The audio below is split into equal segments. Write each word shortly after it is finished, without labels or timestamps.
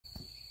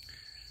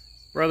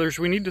Brothers,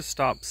 we need to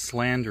stop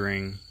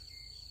slandering.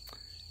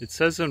 It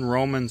says in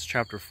Romans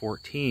chapter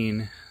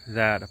 14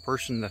 that a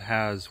person that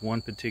has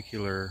one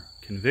particular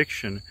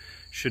conviction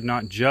should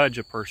not judge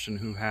a person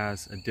who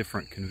has a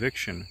different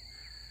conviction.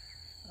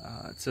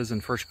 It says in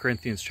 1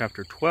 Corinthians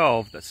chapter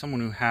 12 that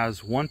someone who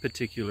has one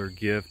particular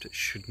gift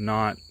should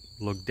not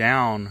look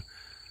down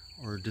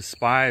or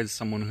despise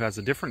someone who has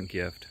a different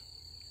gift.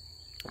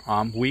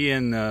 We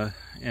in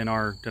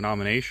our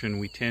denomination,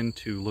 we tend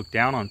to look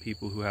down on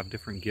people who have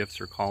different gifts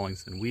or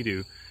callings than we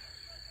do.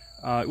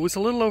 It was a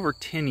little over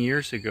 10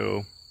 years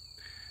ago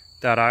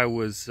that I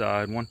was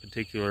in one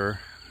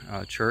particular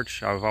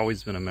church. I've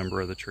always been a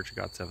member of the Church of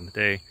God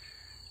Seventh-day.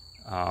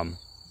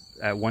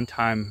 At one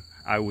time,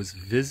 I was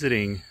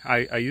visiting.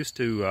 I used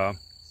to.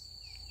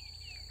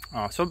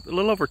 So a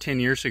little over 10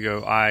 years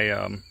ago,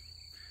 I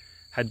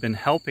had been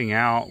helping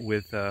out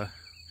with a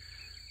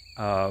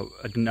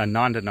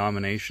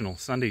non-denominational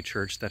Sunday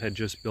church that had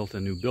just built a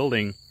new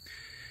building.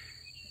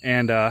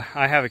 And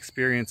I have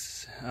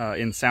experience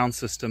in sound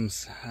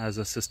systems as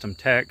a system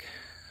tech,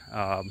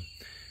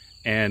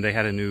 and they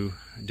had a new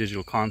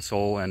digital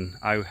console, and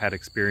I had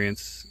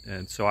experience,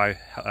 and so I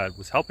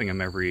was helping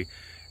them every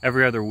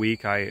other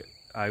week. I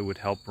would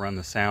help run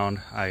the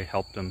sound. I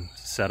helped them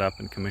set up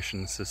and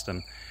commission the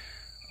system.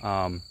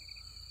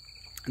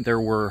 There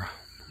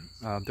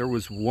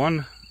was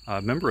one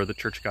member of the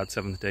Church of God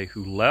Seventh-day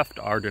who left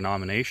our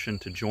denomination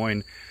to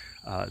join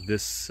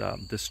this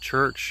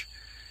church.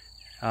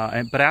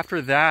 But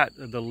after that,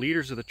 the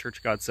leaders of the Church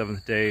of God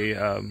Seventh-day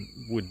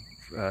would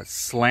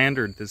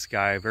slandered this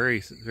guy,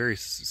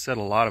 said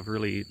a lot of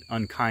really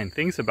unkind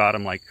things about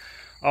him, like,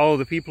 oh,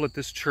 the people at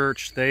this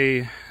church,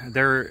 they're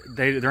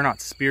not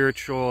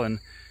spiritual, and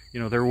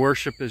their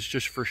worship is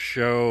just for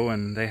show,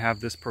 and they have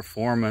this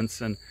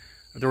performance. And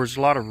there was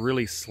a lot of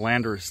really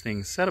slanderous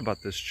things said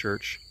about this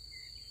church.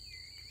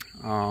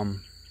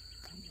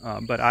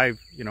 But I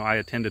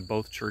attended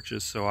both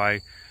churches, so I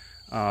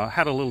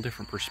had a little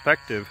different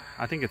perspective.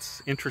 I think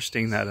it's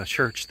interesting that a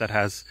church that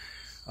has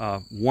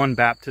one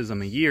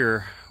baptism a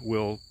year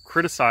will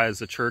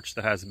criticize a church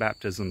that has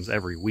baptisms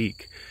every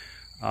week.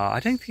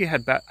 I think they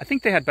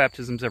had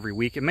baptisms every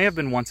week. It may have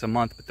been once a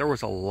month, but there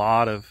was a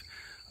lot of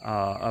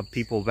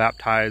people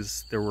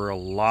baptized. There were a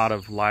lot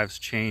of lives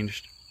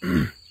changed.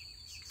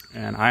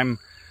 And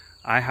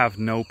I have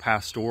no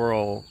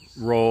pastoral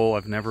role.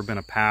 I've never been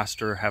a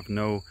pastor, have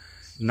no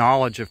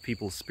knowledge of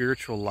people's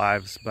spiritual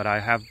lives, but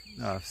I have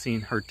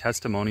heard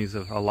testimonies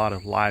of a lot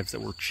of lives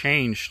that were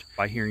changed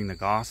by hearing the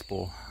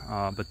gospel.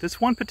 But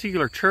this one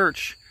particular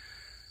church,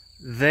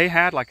 they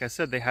had, like I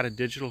said, they had a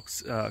digital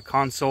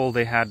console.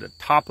 They had a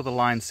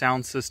top-of-the-line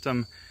sound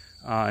system,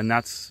 and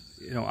that's,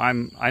 I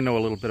know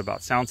a little bit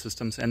about sound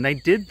systems, and they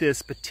did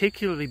this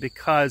particularly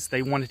because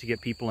they wanted to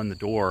get people in the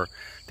door.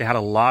 They had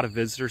a lot of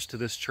visitors to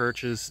this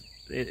churches.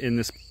 In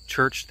this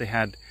church, they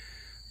had,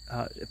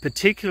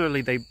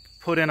 particularly, they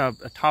put in a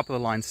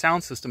top-of-the-line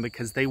sound system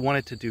because they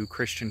wanted to do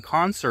Christian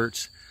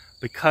concerts,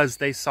 because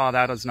they saw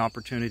that as an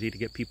opportunity to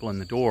get people in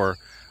the door.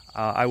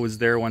 I was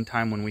there one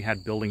time when we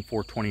had Building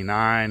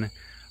 429.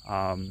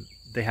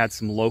 They had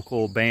some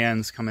local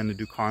bands come in to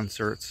do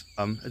concerts.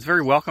 It's a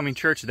very welcoming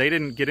church. They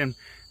didn't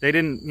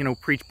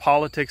preach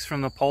politics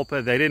from the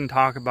pulpit. They didn't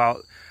talk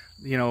about,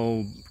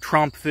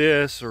 Trump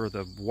this or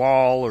the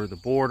wall or the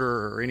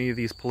border or any of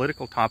these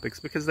political topics,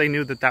 because they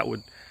knew that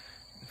would,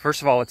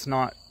 first of all, it's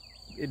not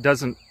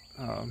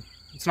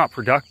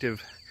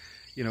productive.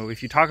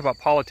 If you talk about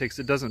politics,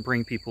 it doesn't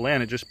bring people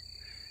in. It just,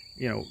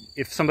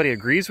 if somebody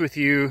agrees with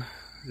you,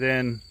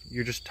 then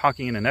you're just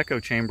talking in an echo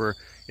chamber.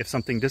 If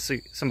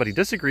somebody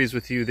disagrees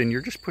with you, then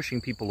you're just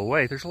pushing people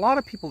away. There's a lot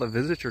of people that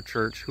visit your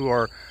church who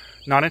are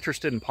not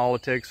interested in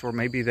politics, or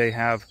maybe they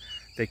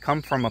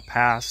come from a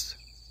past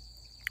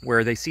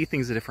where they see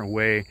things a different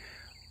way.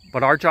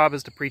 But our job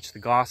is to preach the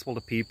gospel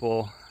to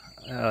people,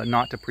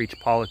 not to preach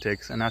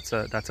politics, and that's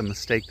a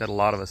mistake that a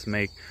lot of us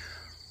make.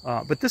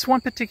 But this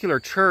one particular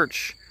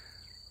church,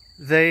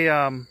 they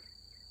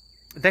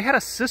had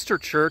a sister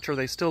church, or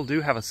they still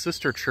do have a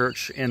sister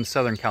church in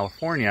Southern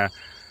California.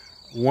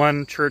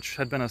 One church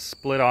had been a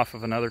split off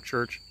of another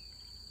church.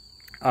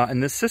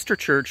 And this sister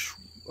church,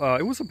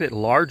 it was a bit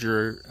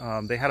larger.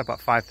 They had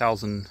about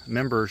 5,000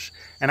 members.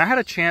 And I had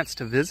a chance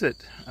to visit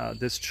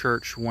this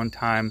church one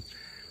time.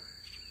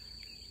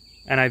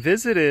 And I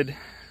visited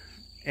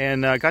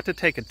and got to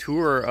take a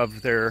tour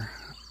of their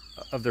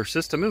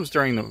system. It was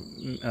during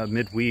the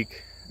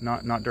midweek,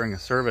 not during a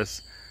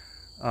service.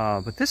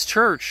 But this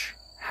church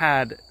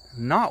had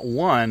not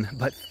one,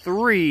 but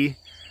 3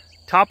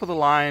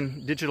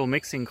 top-of-the-line digital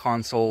mixing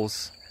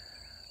consoles,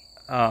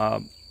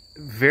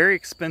 very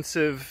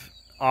expensive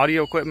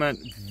audio equipment,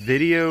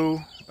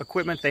 video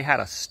equipment. They had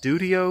a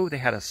studio, they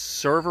had a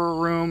server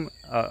room,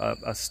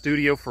 a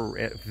studio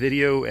for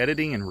video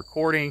editing and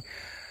recording.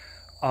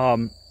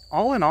 All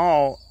in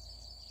all,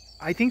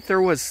 I think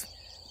there was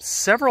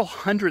several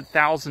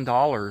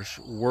 $100,000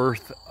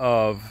 worth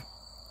of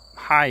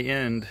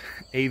high-end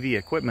AV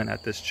equipment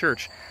at this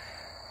church.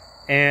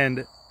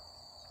 And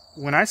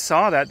when I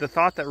saw that, the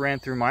thought that ran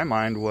through my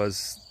mind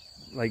was,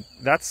 like,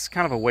 that's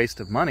kind of a waste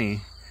of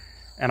money.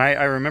 And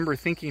I remember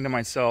thinking to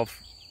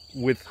myself,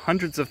 with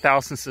hundreds of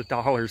thousands of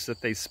dollars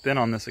that they spent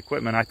on this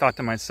equipment, I thought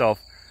to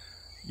myself,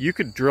 you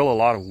could drill a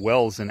lot of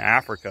wells in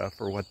Africa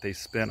for what they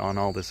spent on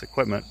all this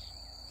equipment.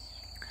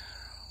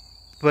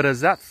 But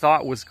as that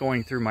thought was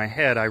going through my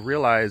head, I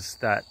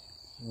realized that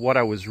what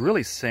I was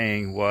really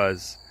saying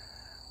was,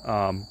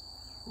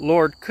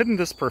 Lord, couldn't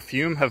this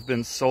perfume have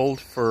been sold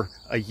for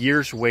a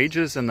year's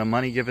wages and the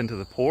money given to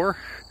the poor?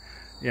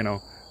 You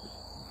know,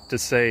 to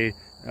say,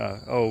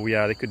 oh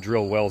yeah, they could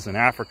drill wells in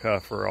Africa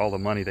for all the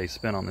money they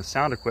spent on the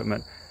sound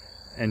equipment.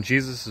 And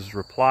Jesus's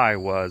reply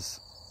was,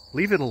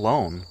 leave it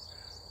alone.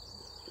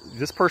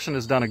 This person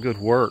has done a good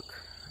work.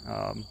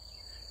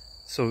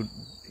 So,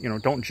 you know,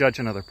 don't judge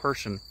another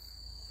person.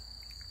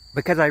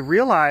 Because I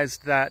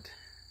realized that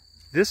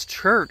this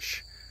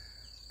church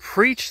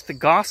preached the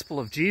gospel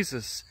of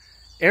Jesus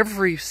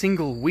every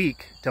single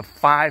week to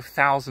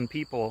 5,000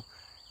 people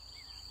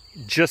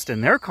just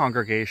in their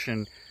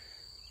congregation.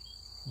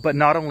 But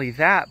not only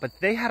that, but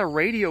they had a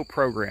radio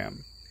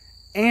program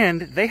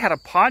and they had a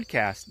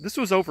podcast. This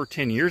was over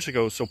 10 years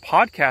ago, so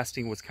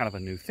podcasting was kind of a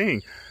new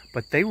thing.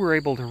 But they were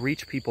able to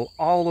reach people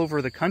all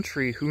over the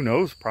country, who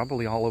knows,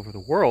 probably all over the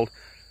world,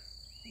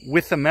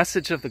 with the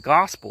message of the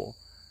gospel.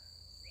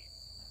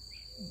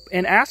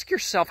 And ask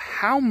yourself,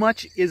 how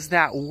much is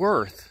that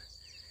worth?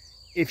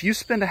 If you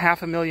spend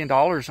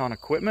 $500,000 on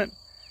equipment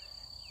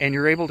and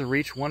you're able to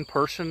reach one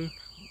person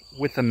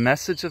with the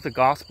message of the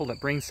gospel that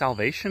brings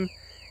salvation,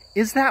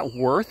 is that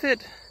worth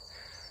it?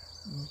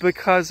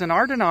 Because in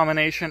our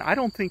denomination, I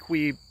don't think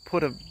we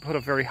put a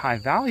very high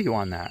value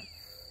on that.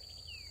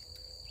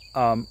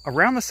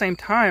 Around the same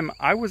time,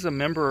 I was a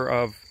member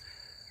of,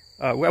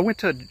 I went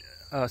to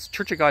a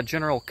Church of God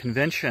General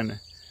Convention.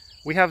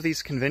 We have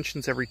these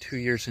conventions every 2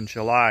 years in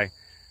July.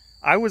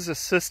 I was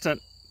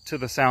assistant to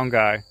the sound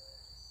guy.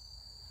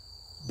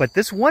 But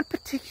this one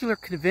particular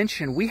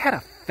convention, we had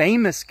a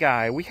famous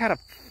guy. We had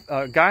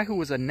a guy who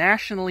was a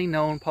nationally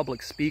known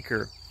public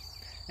speaker.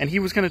 And he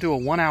was going to do a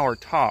 1-hour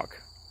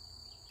talk.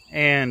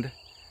 And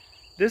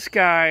this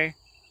guy,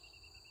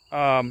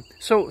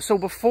 so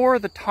before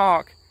the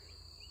talk,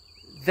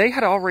 they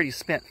had already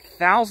spent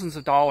thousands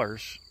of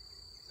dollars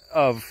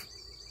of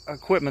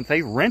equipment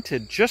they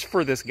rented just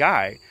for this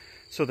guy.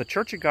 So the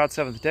Church of God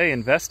Seventh Day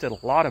invested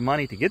a lot of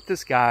money to get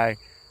this guy,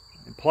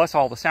 plus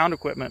all the sound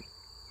equipment,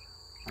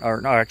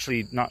 or no,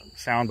 actually not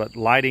sound, but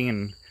lighting,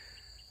 and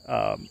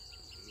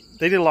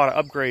they did a lot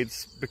of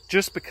upgrades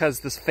just because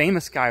this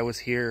famous guy was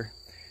here.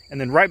 And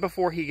then right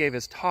before he gave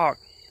his talk,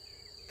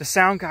 the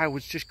sound guy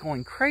was just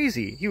going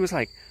crazy. He was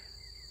like,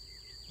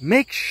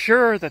 make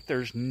sure that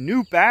there's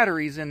new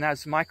batteries in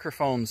those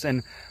microphones,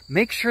 and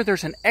make sure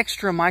there's an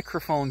extra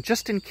microphone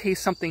just in case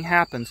something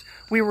happens.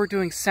 We were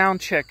doing sound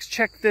checks,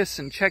 check this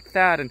and check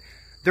that. And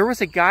there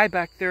was a guy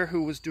back there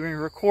who was doing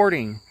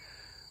recording,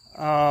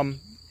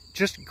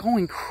 just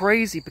going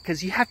crazy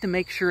because you have to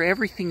make sure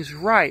everything's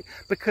right.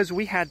 Because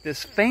we had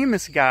this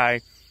famous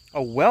guy,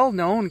 a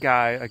well-known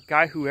guy, a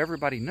guy who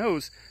everybody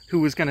knows, who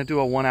was going to do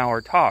a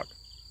 1-hour talk.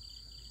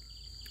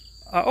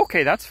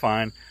 Okay, that's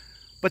fine.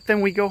 But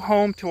then we go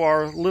home to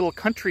our little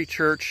country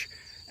church,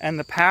 and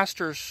the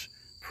pastor's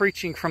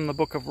preaching from the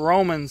book of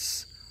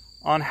Romans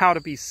on how to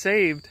be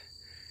saved.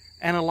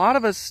 And a lot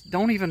of us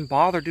don't even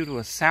bother to do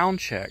a sound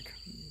check.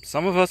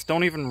 Some of us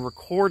don't even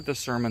record the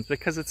sermons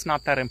because it's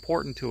not that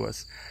important to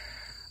us.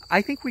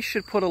 I think we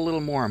should put a little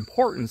more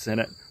importance in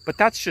it. But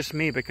that's just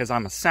me because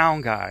I'm a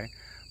sound guy.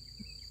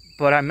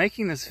 But I'm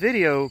making this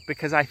video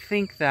because I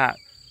think that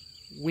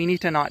we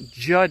need to not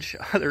judge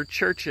other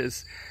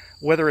churches,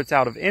 whether it's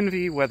out of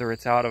envy, whether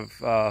it's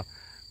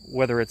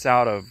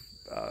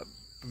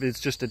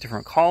just a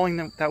different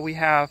calling that we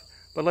have.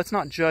 But let's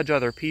not judge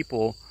other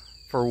people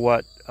for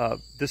what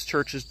this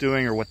church is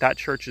doing or what that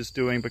church is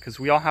doing, because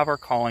we all have our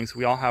callings,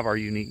 we all have our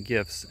unique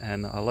gifts,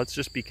 and let's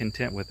just be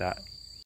content with that.